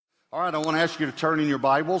All right, I want to ask you to turn in your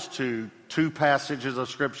Bibles to two passages of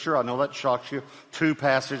Scripture. I know that shocks you. Two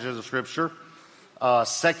passages of Scripture.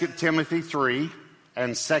 2 Timothy 3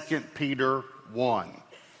 and 2 Peter 1.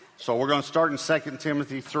 So we're going to start in 2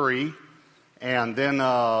 Timothy 3, and then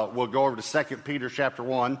we'll go over to 2 Peter chapter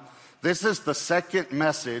 1. This is the second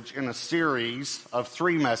message in a series of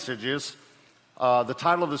three messages. The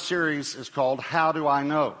title of the series is called, How Do I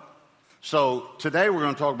Know? So today we're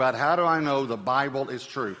going to talk about how do I know the Bible is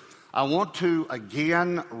true. I want to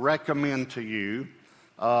again recommend to you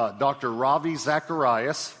Dr. Ravi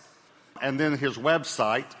Zacharias, and then his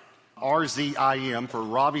website, RZIM, for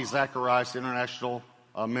Ravi Zacharias International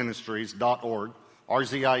Ministries.org,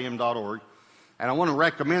 RZIM.org. And I want to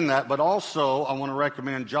recommend that, but also I want to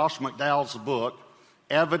recommend Josh McDowell's book,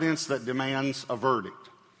 Evidence That Demands a Verdict.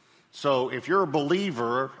 So if you're a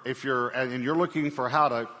believer, and you're looking for how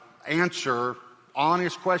to answer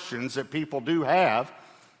honest questions that people do have,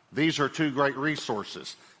 these are two great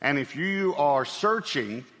resources. And if you are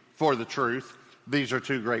searching for the truth, these are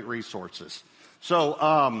two great resources. So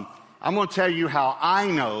I'm going to tell you how I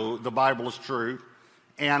know the Bible is true.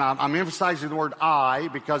 And I'm emphasizing the word I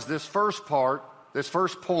because this first point,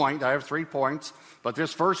 I have 3 points, but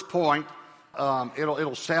this first point,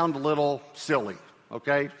 it'll sound a little silly,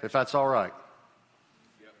 okay, if that's all right.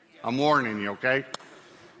 I'm warning you, okay?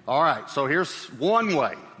 All right, so here's one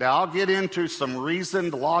way. Now, I'll get into some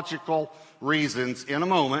reasoned, logical reasons in a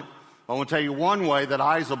moment. I want to tell you one way that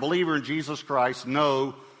I, as a believer in Jesus Christ,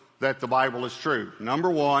 know that the Bible is true. Number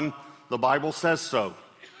one, the Bible says so.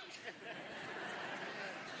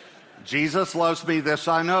 Jesus loves me, this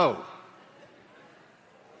I know,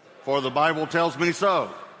 for the Bible tells me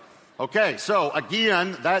so. Okay, so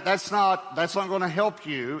again, that's not going to help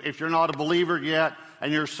you if you're not a believer yet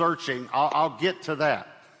and you're searching. I'll get to that.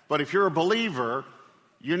 But if you're a believer,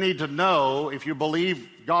 you need to know, if you believe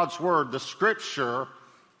God's Word, the Scripture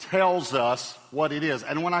tells us what it is.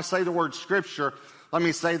 And when I say the word Scripture, let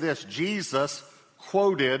me say this. Jesus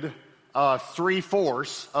quoted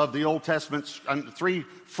 3/4 of the Old Testament,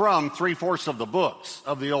 from 3/4 of the books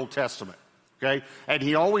of the Old Testament. Okay? And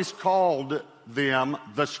he always called them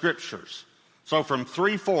the Scriptures. So from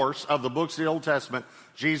 3/4 of the books of the Old Testament,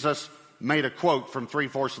 Jesus made a quote from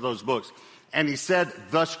 3/4 of those books. And he said,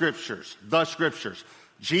 the Scriptures, the Scriptures.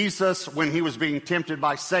 Jesus, when he was being tempted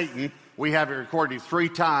by Satan, we have it recorded 3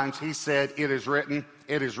 times, he said, it is written,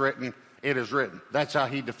 it is written, it is written. That's how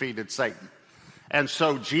he defeated Satan. And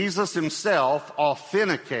so Jesus himself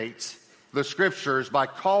authenticates the Scriptures by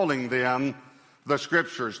calling them the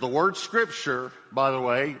Scriptures. The word Scripture, by the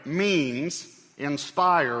way, means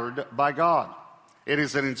inspired by God. It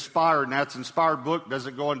is an inspired, now it's inspired book,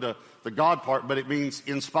 doesn't go into the God part, but it means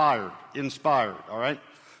inspired, all right?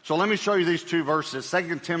 So let me show you these two verses.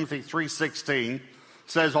 2 Timothy 3:16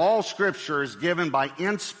 says, all Scripture is given by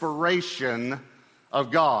inspiration of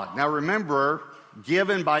God. Now remember,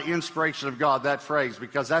 given by inspiration of God, that phrase,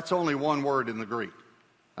 because that's only one word in the Greek.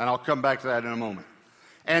 And I'll come back to that in a moment.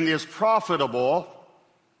 And is profitable,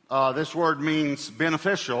 this word means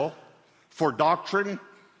beneficial, for doctrine,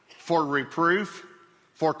 for reproof,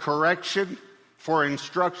 for correction, for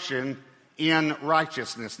instruction in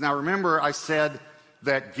righteousness. Now remember, I said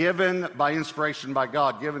that given by inspiration by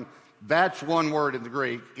God, that's one word in the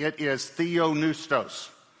Greek. It is theopneustos.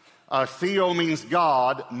 Theo means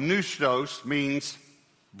God. Pneustos means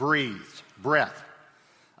breathed, breath.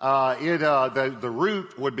 The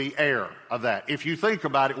root would be air of that. If you think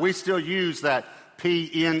about it, we still use that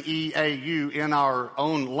P-N-E-A-U in our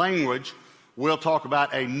own language. We'll talk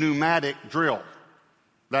about a pneumatic drill.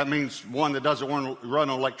 That means one that doesn't run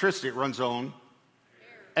on electricity, it runs on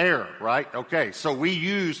air, right? Okay, so we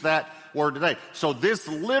use that word today. So this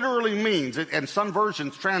literally means, and some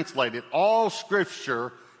versions translate it, all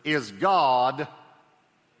Scripture is God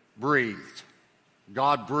breathed.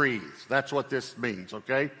 God breathed. That's what this means,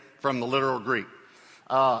 okay, from the literal Greek.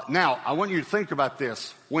 Now, I want you to think about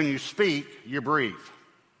this. When you speak, you breathe.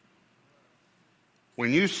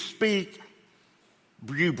 When you speak,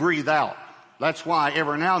 you breathe out. That's why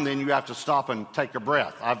every now and then you have to stop and take a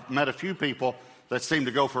breath. I've met a few people that seem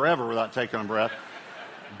to go forever without taking a breath.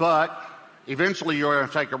 But eventually you're going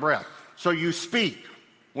to take a breath. So you speak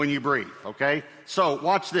when you breathe, okay? So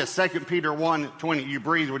watch this. 2 Peter 1:20. You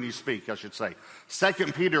breathe when you speak, I should say.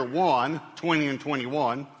 2 Peter 1:20 and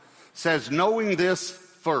 21 says, knowing this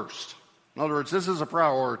first. In other words, this is a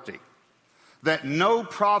priority. That no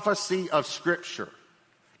prophecy of Scripture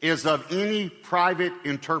is of any private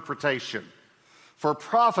interpretation. For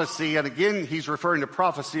prophecy, and again, he's referring to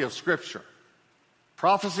prophecy of Scripture.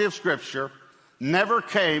 Prophecy of Scripture never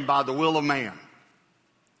came by the will of man,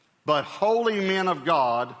 but holy men of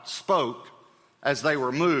God spoke as they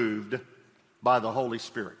were moved by the Holy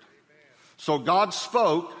Spirit. So God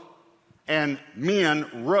spoke, and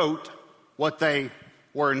men wrote what they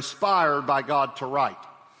were inspired by God to write.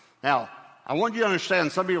 Now, I want you to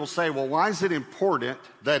understand, some people say, well, why is it important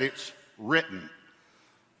that it's written?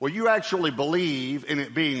 Well, you actually believe in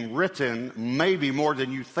it being written maybe more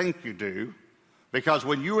than you think you do, because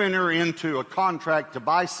when you enter into a contract to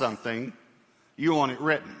buy something, you want it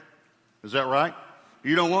written. Is that right?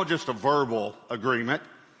 You don't want just a verbal agreement.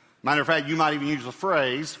 Matter of fact, you might even use the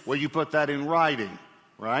phrase, well, you put that in writing,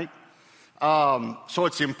 right? So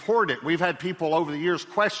it's important. We've had people over the years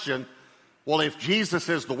question, well, if Jesus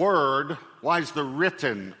is the Word, why is the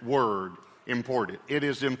written Word important? It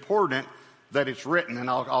is important that it's written, and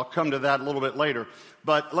I'll come to that a little bit later.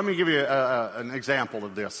 But let me give you an example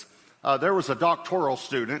of this. There was a doctoral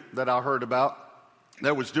student that I heard about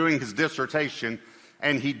that was doing his dissertation,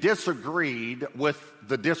 and he disagreed with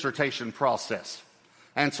the dissertation process.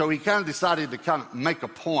 And so he kind of decided to kind of make a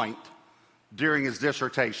point during his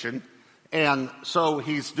dissertation. And so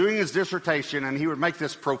he's doing his dissertation, and he would make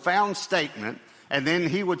this profound statement, and then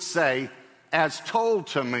he would say, as told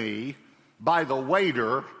to me by the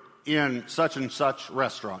waiter in such and such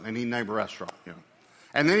restaurant, and he'd name a restaurant, you know.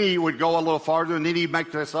 And then he would go a little farther, and then he'd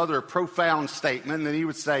make this other profound statement, and then he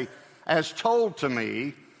would say, as told to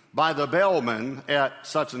me by the bellman at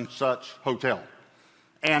such and such hotel.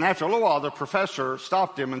 And after a little while, the professor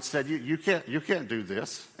stopped him and said, you can't do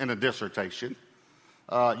this in a dissertation.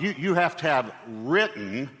 You have to have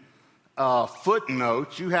written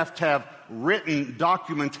footnotes. You have to have written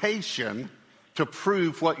documentation to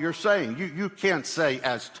prove what you're saying. You can't say,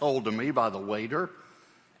 as told to me by the waiter.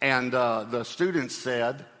 And the student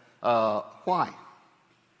said, why?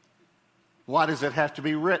 Why does it have to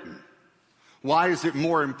be written? Why is it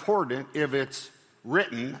more important if it's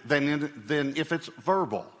written than if it's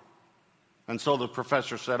verbal? And so the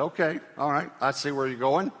professor said, okay, all right, I see where you're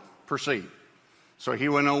going. Proceed. So he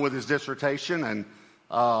went on with his dissertation, and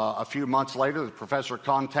a few months later, the professor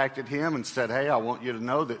contacted him and said, hey, I want you to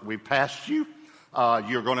know that we passed you.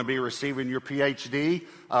 You're going to be receiving your PhD,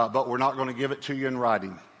 but we're not going to give it to you in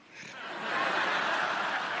writing.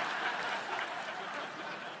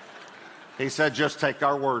 He said, just take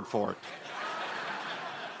our word for it.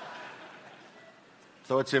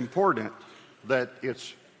 So it's important that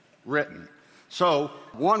it's written. So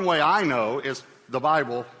one way I know is the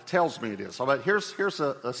Bible tells me it is. So, but here's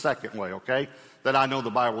a second way, okay, that I know the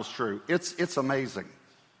Bible's true. It's amazing.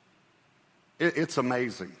 It's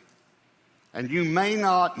amazing. And you may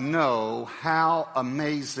not know how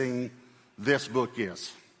amazing this book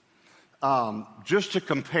is. Just to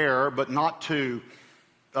compare, but not to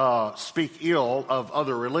speak ill of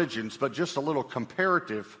other religions, but just a little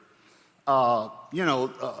comparative. The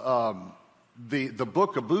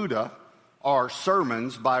book of Buddha are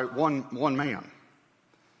sermons by one man.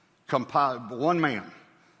 One man.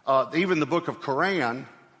 Even the book of Quran,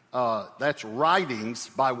 that's writings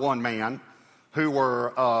by one man who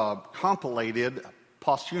were compilated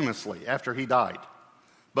posthumously after he died.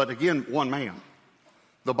 But again, one man.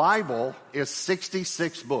 The Bible is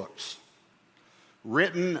 66 books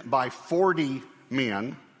written by 40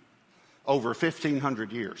 men over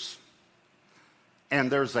 1,500 years.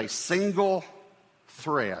 And there's a single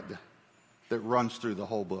thread that runs through the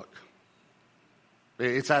whole book.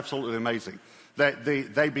 It's absolutely amazing.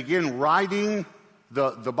 They begin writing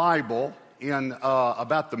the Bible in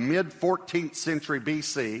about the mid-14th century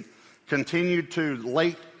BC, continued to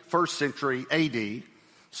late 1st century AD.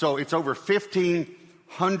 So it's over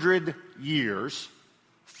 1,500 years,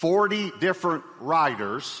 40 different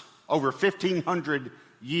writers, over 1,500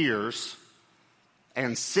 years,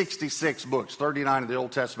 and 66 books, 39 in the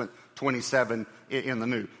Old Testament, 27 in the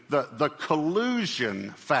New. The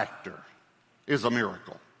collusion factor is a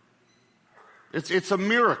miracle. It's a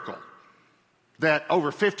miracle that over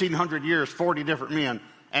 1,500 years, 40 different men,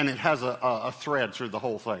 and it has a thread through the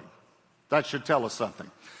whole thing. That should tell us something.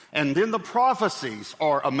 And then the prophecies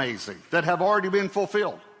are amazing that have already been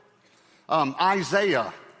fulfilled.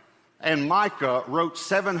 Isaiah and Micah wrote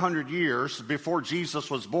 700 years before Jesus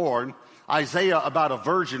was born. Isaiah about a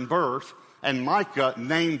virgin birth, and Micah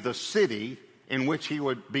named the city in which he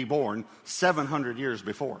would be born 700 years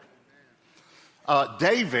before.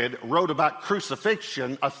 David wrote about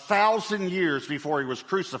crucifixion 1,000 years before he was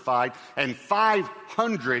crucified and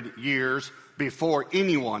 500 years before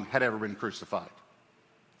anyone had ever been crucified.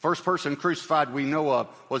 First person crucified we know of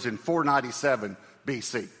was in 497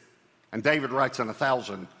 BC. And David writes in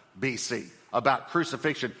 1000 BC about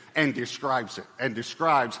crucifixion and describes it, and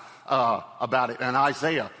describes about it. And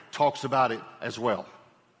Isaiah talks about it as well.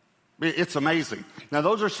 It's amazing. Now,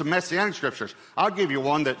 those are some Messianic scriptures. I'll give you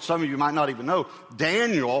one that some of you might not even know.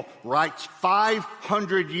 Daniel writes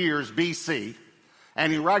 500 years BC,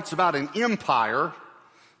 and he writes about an empire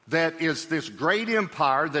that is this great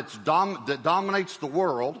empire that dominates the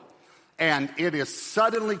world, and it is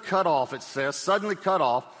suddenly cut off, it says, suddenly cut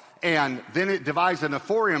off, and then it divides into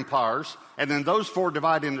 4 empires, and then those 4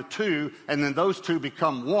 divide into 2, and then those 2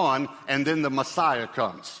 become 1, and then the Messiah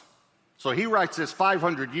comes. So he writes this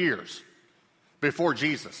 500 years before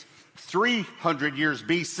Jesus. 300 years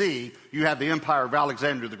BC, you have the empire of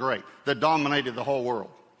Alexander the Great that dominated the whole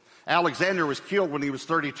world. Alexander was killed when he was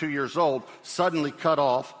 32 years old, suddenly cut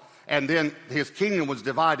off, and then his kingdom was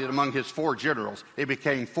divided among his 4 generals. It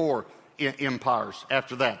became 4 empires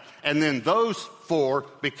after that. And then those 4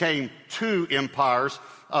 became 2 empires,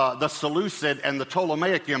 the Seleucid and the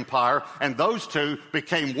Ptolemaic Empire, and those 2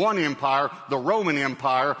 became 1 empire, the Roman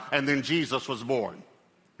Empire, and then Jesus was born.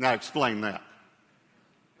 Now explain that.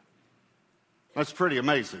 That's pretty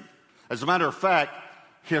amazing. As a matter of fact,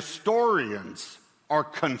 historians are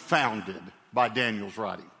confounded by Daniel's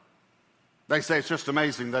writing. They say it's just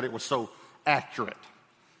amazing that it was so accurate.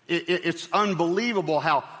 It's unbelievable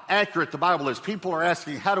how accurate the Bible is. People are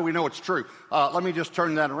asking, how do we know it's true? Let me just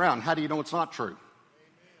turn that around. How do you know it's not true?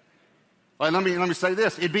 Well, let me say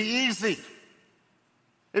this. It'd be easy.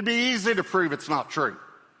 It'd be easy to prove it's not true.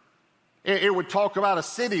 It would talk about a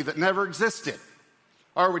city that never existed.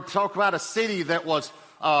 Or it would talk about a city that was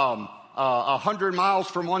 100 miles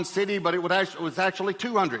from one city, but it was actually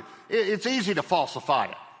 200. It's easy to falsify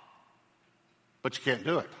it. But you can't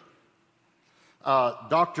do it.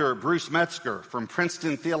 Dr. Bruce Metzger from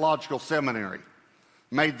Princeton Theological Seminary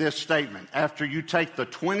made this statement. After you take the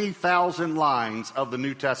 20,000 lines of the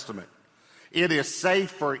New Testament, it is safe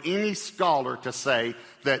for any scholar to say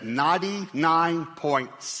that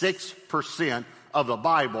 99.6% of the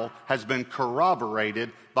Bible has been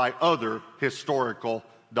corroborated by other historical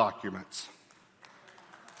documents.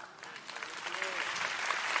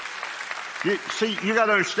 You got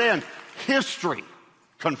to understand, history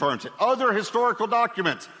confirms it. Other historical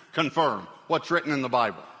documents confirm what's written in the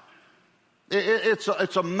Bible.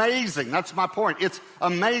 It's amazing. That's my point. It's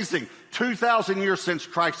amazing. 2,000 years since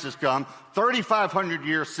Christ has come, 3,500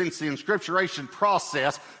 years since the inscripturation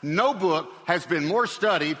process, no book has been more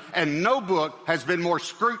studied and no book has been more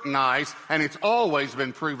scrutinized, and it's always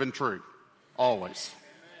been proven true. Always.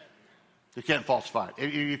 You can't falsify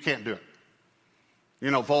it. You can't do it.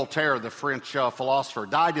 You know, Voltaire, the French philosopher,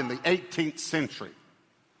 died in the 18th century.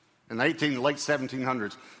 In the late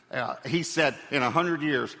 1700s, he said, in 100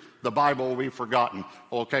 years, the Bible will be forgotten.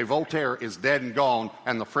 Well, okay, Voltaire is dead and gone,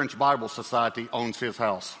 and the French Bible Society owns his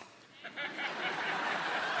house.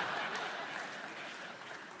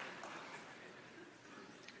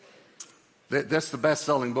 That's the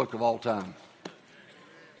best-selling book of all time.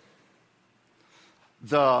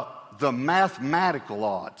 The mathematical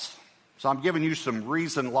odds. So I'm giving you some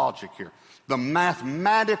reasoned logic here. The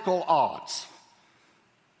mathematical odds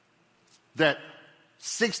that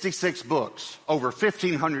 66 books over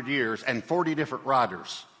 1,500 years and 40 different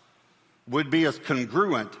writers would be as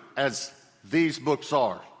congruent as these books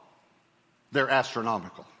are. They're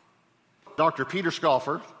astronomical. Dr. Peter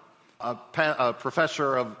Scoffer, a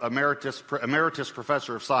professor of emeritus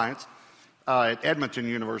professor of science at Edmonton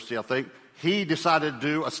University, I think, he decided to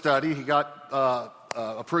do a study. He got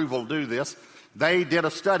approval to do this. They did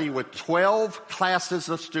a study with 12 classes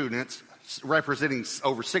of students representing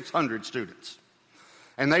over 600 students.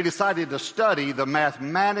 And they decided to study the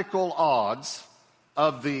mathematical odds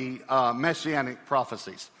of the messianic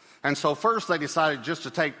prophecies. And so first they decided just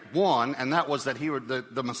to take one, and that was that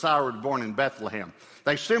the Messiah would be born in Bethlehem.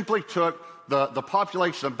 They simply took the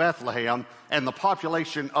population of Bethlehem and the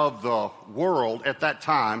population of the world at that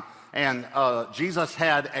time, and Jesus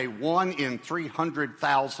had a 1 in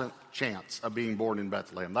 300,000 chance of being born in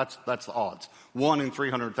Bethlehem. That's the odds. 1 in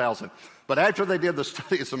 300,000. But after they did the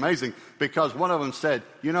study, it's amazing because one of them said,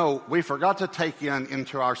 you know, we forgot to take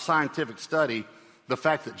into our scientific study the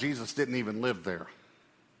fact that Jesus didn't even live there.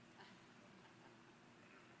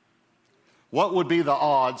 What would be the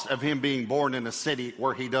odds of him being born in a city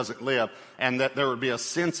where he doesn't live, and that there would be a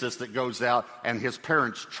census that goes out and his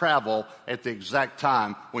parents travel at the exact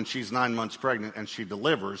time when she's 9 months pregnant and she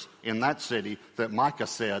delivers in that city that Micah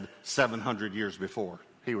said 700 years before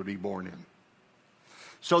he would be born in?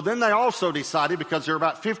 So then they also decided, because there are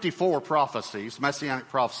about 54 prophecies, messianic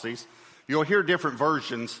prophecies, you'll hear different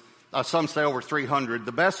versions. Some say over 300.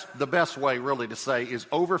 The best way really to say is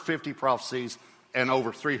over 50 prophecies and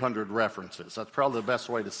over 300 references. That's probably the best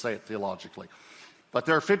way to say it theologically. But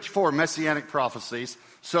there are 54 messianic prophecies.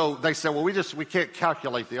 So they said, well, we can't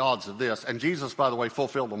calculate the odds of this. And Jesus, by the way,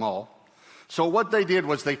 fulfilled them all. So what they did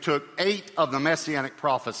was they took 8 of the messianic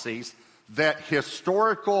prophecies that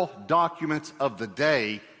historical documents of the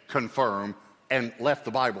day confirm and left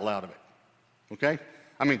the Bible out of it. Okay?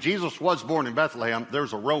 I mean, Jesus was born in Bethlehem.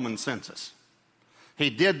 There's a Roman census. He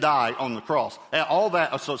did die on the cross. And all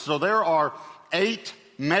that. So there are 8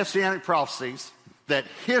 messianic prophecies that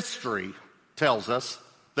history tells us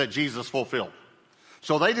that Jesus fulfilled.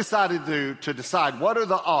 So they decided to decide what are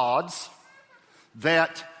the odds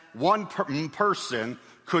that one person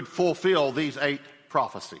could fulfill these 8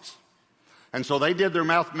 prophecies. And so they did their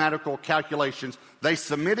mathematical calculations. They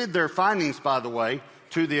submitted their findings, by the way,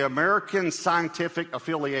 to the American Scientific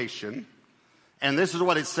Affiliation. And this is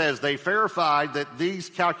what it says. They verified that these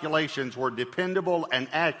calculations were dependable and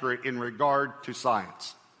accurate in regard to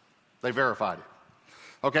science. They verified it.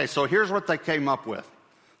 Okay, so here's what they came up with.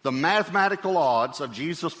 The mathematical odds of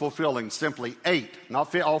Jesus fulfilling simply 8,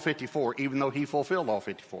 not all 54, even though he fulfilled all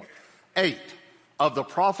 54. 8 of the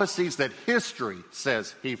prophecies that history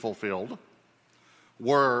says he fulfilled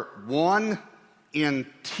were 1 in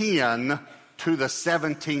 10 to the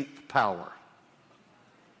 17th power.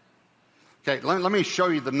 Okay, let me show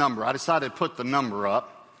you the number. I decided to put the number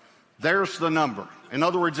up. There's the number. In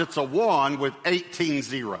other words, it's a 1 with 18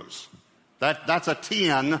 zeros. That's a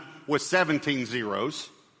 10 with 17 zeros.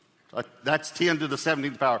 That's 10 to the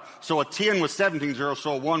 17th power. So a 10 with 17 zeros,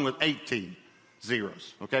 so a 1 with 18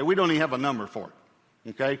 zeros. Okay, we don't even have a number for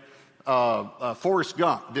it. Okay, Forrest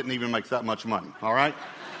Gump didn't even make that much money. All right.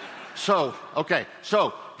 So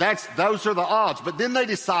those are the odds. But then they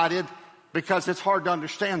decided, because it's hard to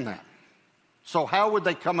understand that. So how would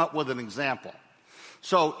they come up with an example?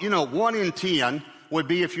 So 1 in 10 would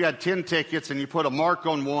be if you had 10 tickets and you put a mark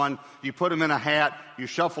on one, you put them in a hat, you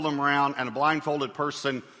shuffle them around, and a blindfolded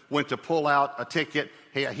person went to pull out a ticket.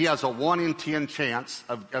 He has a 1 in 10 chance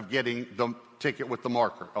of getting the ticket with the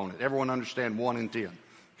marker on it. Everyone understand 1 in 10?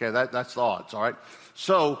 Okay, that's the odds, all right?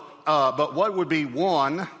 So, but what would be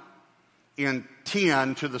 1 in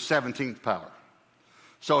 10 to the 17th power?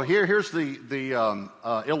 So here's the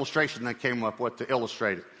illustration they came up with to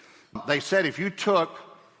illustrate it. They said if you took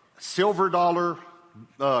silver dollar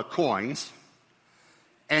coins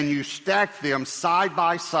and you stacked them side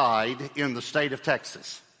by side in the state of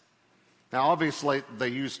Texas. Now, obviously, they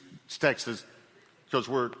use Texas because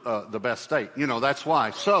we're the best state. That's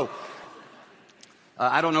why. So,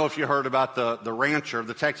 I don't know if you heard about the rancher,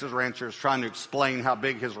 the Texas rancher is trying to explain how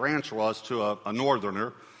big his ranch was to a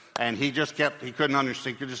northerner. And he couldn't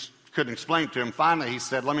understand, couldn't explain it to him. Finally, he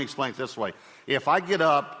said, let me explain it this way. If I get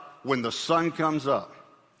up when the sun comes up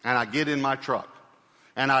and I get in my truck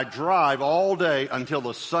and I drive all day until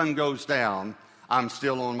the sun goes down, I'm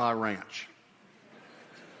still on my ranch.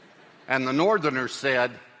 And the northerner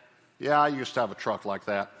said, yeah, I used to have a truck like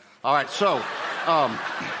that. All right, so,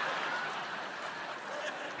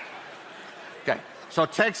 okay. So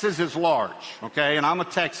Texas is large, okay? And I'm a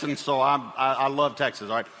Texan, so I love Texas,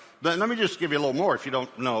 all right? But let me just give you a little more if you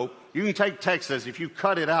don't know. You can take Texas, if you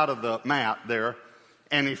cut it out of the map there,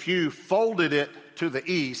 and if you folded it to the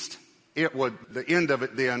east, the end of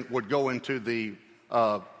it then would go into the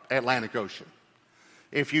Atlantic Ocean.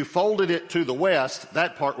 If you folded it to the west,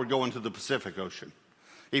 that part would go into the Pacific Ocean.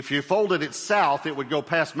 If you folded it south, it would go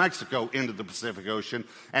past Mexico into the Pacific Ocean.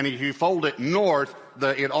 And if you fold it north,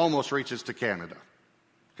 it almost reaches to Canada.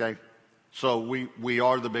 Okay? So we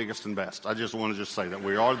are the biggest and best. I just want to say that.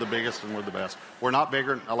 We are the biggest and we're the best. We're not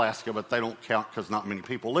bigger than Alaska, but they don't count because not many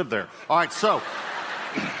people live there. All right, so...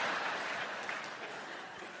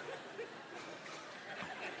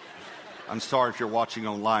 I'm sorry if you're watching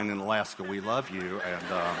online in Alaska. We love you, and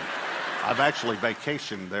I've actually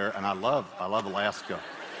vacationed there, and I love Alaska.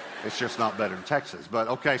 It's just not better than Texas. But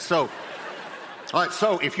okay, so all right.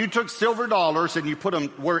 So if you took silver dollars and you put them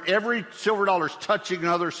where every silver dollar is touching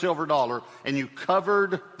another silver dollar, and you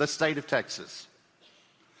covered the state of Texas,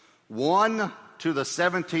 1 to the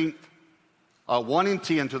 17th, 1 in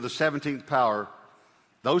 10 to the 17th power,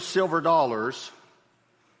 those silver dollars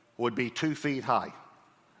would be 2 feet high.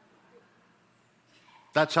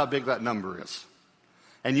 That's how big that number is.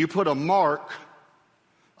 And you put a mark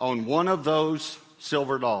on one of those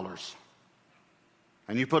silver dollars.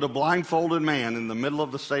 And you put a blindfolded man in the middle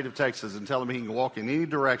of the state of Texas and tell him he can walk in any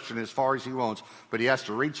direction as far as he wants, but he has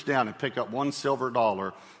to reach down and pick up one silver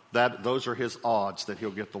dollar. Those are his odds that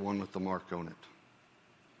he'll get the one with the mark on it.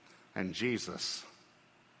 And Jesus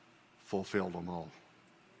fulfilled them all.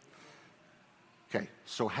 Okay,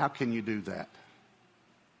 so how can you do that?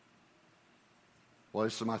 Well,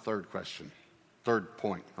 this is my third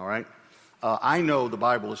point, all right? I know the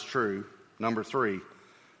Bible is true, number 3,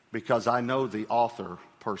 because I know the author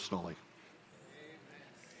personally.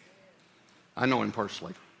 I know him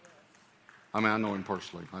personally. I know him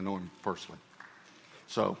personally.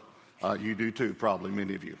 So you do too, probably,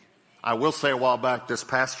 many of you. I will say a while back, this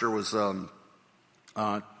pastor was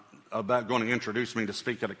about going to introduce me to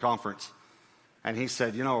speak at a conference. And he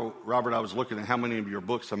said, Robert, I was looking at how many of your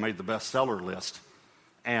books have made the bestseller list.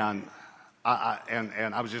 And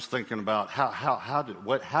I was just thinking about how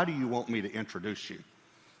do you want me to introduce you?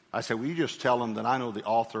 I said, will you just tell them that I know the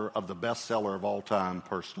author of the bestseller of all time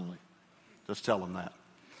personally? Just tell them that.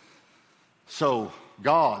 So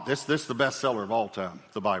God, this is the bestseller of all time,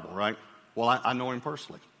 the Bible, right? Well, I know him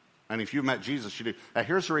personally. And if you met Jesus, you do. Now,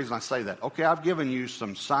 here's the reason I say that. Okay, I've given you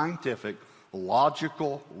some scientific,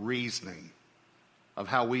 logical reasoning of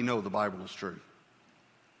how we know the Bible is true.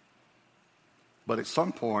 But at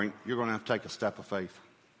some point, you're going to have to take a step of faith.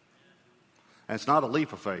 And it's not a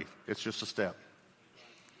leap of faith. It's just a step.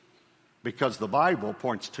 Because the Bible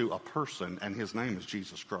points to a person, and his name is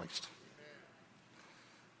Jesus Christ.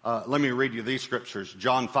 Let me read you these scriptures.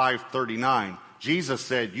 John 5:39. Jesus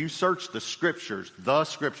said, you search the scriptures,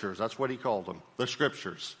 that's what he called them, the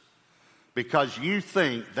scriptures, because you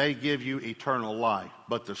think they give you eternal life,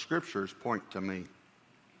 but the scriptures point to me.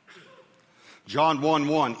 John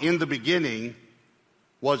 1:1, in the beginning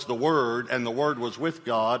was the Word, and the Word was with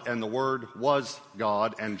God, and the Word was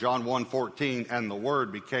God. And John 1:14, and the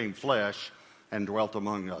Word became flesh and dwelt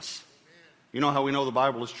among us. You know how we know the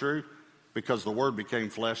Bible is true? Because the Word became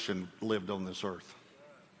flesh and lived on this earth.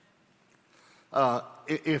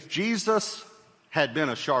 If Jesus had been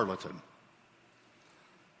a charlatan,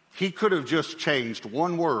 he could have just changed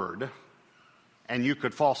one word and you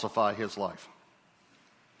could falsify his life.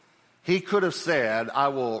 He could have said, I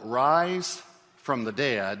will rise from the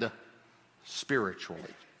dead spiritually.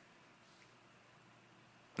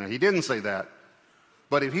 Now, he didn't say that.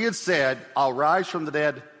 But if he had said, I'll rise from the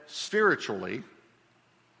dead spiritually,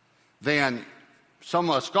 then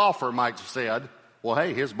a scoffer might have said, well,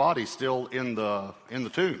 hey, his body's still in the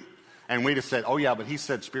tomb. And we'd have said, oh, yeah, but he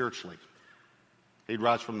said spiritually. He'd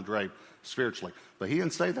rise from the grave spiritually. But he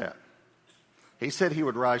didn't say that. He said he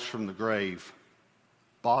would rise from the grave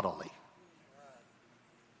bodily.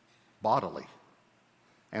 Bodily.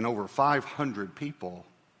 And over 500 people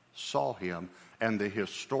saw him. And the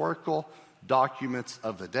historical documents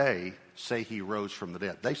of the day say he rose from the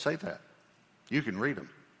dead. They say that. You can read them.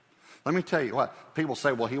 Let me tell you what. People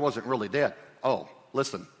say, well, he wasn't really dead. Oh,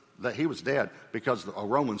 listen, that he was dead because a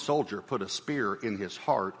Roman soldier put a spear in his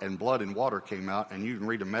heart and blood and water came out, and you can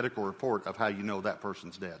read a medical report of how you know that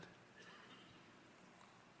person's dead.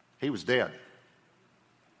 He was dead.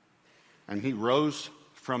 And he rose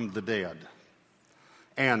from the dead.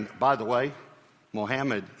 And by the way,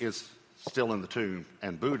 Muhammad is still in the tomb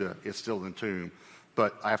and Buddha is still in the tomb.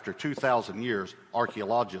 But after 2,000 years,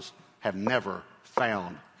 archaeologists have never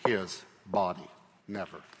found his body.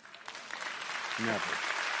 Never. Never.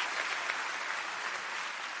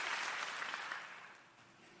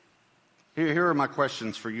 Here are my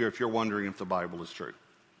questions for you if you're wondering if the Bible is true.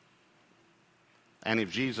 And if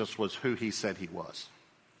Jesus was who he said he was.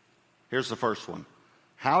 Here's the first one.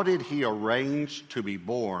 How did he arrange to be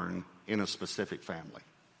born in a specific family?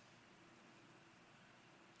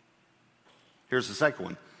 Here's the second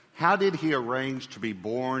one. How did he arrange to be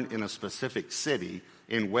born in a specific city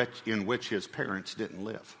in which his parents didn't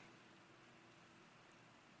live?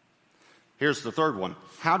 Here's the third one.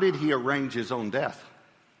 How did he arrange his own death?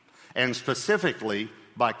 And specifically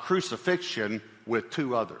by crucifixion with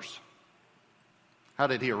 2 others. How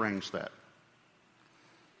did he arrange that?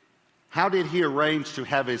 How did he arrange to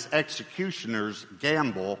have his executioners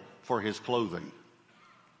gamble for his clothing?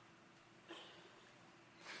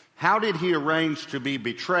 How did he arrange to be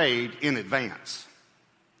betrayed in advance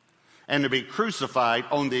and to be crucified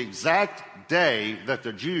on the exact day that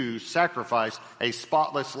the Jews sacrificed a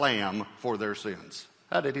spotless lamb for their sins?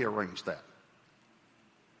 How did he arrange that?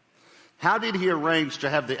 How did he arrange to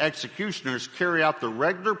have the executioners carry out the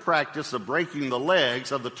regular practice of breaking the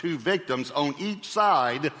legs of the 2 victims on each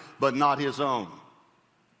side, but not his own?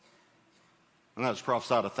 And that was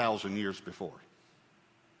prophesied 1,000 years before.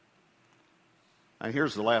 And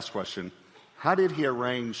here's the last question. How did he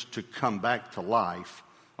arrange to come back to life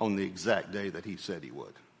on the exact day that he said he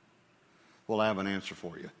would? Well, I have an answer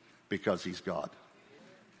for you. Because he's God.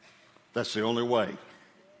 That's the only way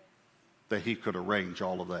that he could arrange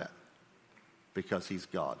all of that. Because he's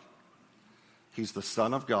God. He's the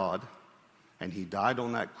Son of God, and he died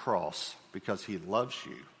on that cross because he loves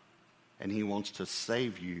you, and he wants to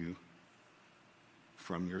save you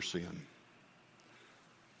from your sin.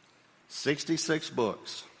 66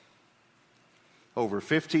 books, over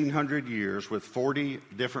 1,500 years with 40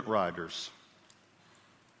 different writers.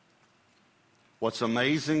 What's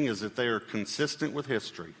amazing is that they are consistent with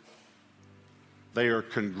history. They are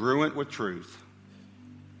congruent with truth.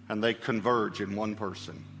 And they converge in one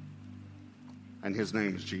person. And his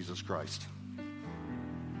name is Jesus Christ. And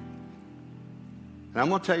I'm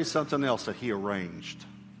going to tell you something else that he arranged.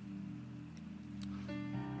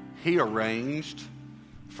 He arranged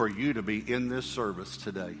for you to be in this service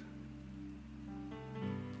today.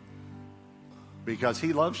 Because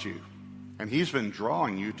he loves you. And he's been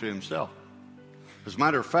drawing you to himself. As a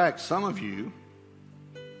matter of fact, some of you,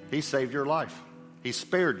 he saved your life. He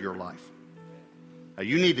spared your life. Now,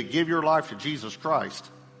 you need to give your life to Jesus Christ.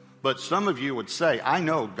 But some of you would say, I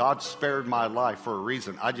know God spared my life for a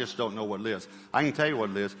reason. I just don't know what it is. I can tell you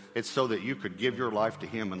what it is. It's so that you could give your life to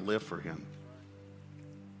him and live for him.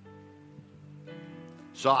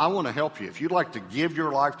 So I want to help you. If you'd like to give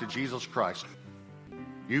your life to Jesus Christ,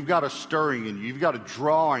 you've got a stirring in you. You've got a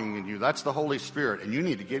drawing in you. That's the Holy Spirit. And you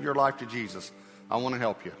need to give your life to Jesus. I want to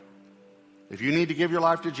help you. If you need to give your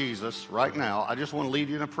life to Jesus right now, I just want to lead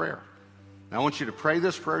you in a prayer. And I want you to pray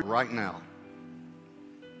this prayer right now.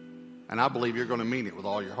 And I believe you're going to mean it with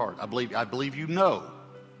all your heart. I believe you know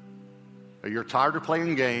that you're tired of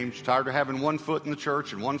playing games, you're tired of having one foot in the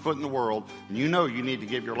church and one foot in the world, and you know you need to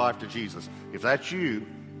give your life to Jesus. If that's you,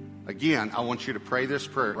 again, I want you to pray this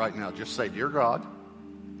prayer right now. Just say, Dear God.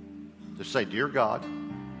 Just say, Dear God,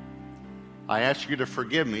 I ask you to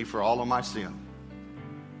forgive me for all of my sin.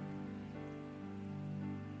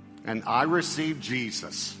 And I receive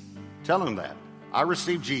Jesus. Tell him that. I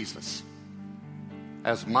receive Jesus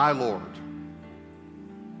as my Lord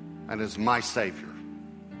and as my Savior.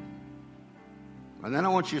 And then I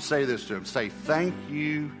want you to say this to him. Say, thank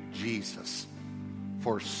you, Jesus,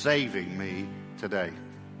 for saving me today.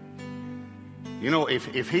 You know,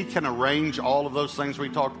 if he can arrange all of those things we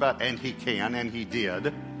talked about, and he can, and he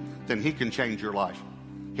did, then he can change your life.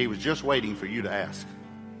 He was just waiting for you to ask.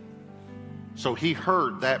 So he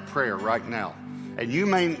heard that prayer right now. And you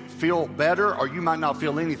may feel better or you might not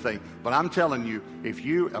feel anything. But I'm telling you, if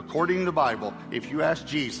you, according to the Bible, if you ask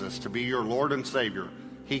Jesus to be your Lord and Savior,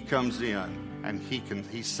 he comes in and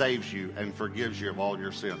he saves you and forgives you of all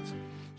your sins.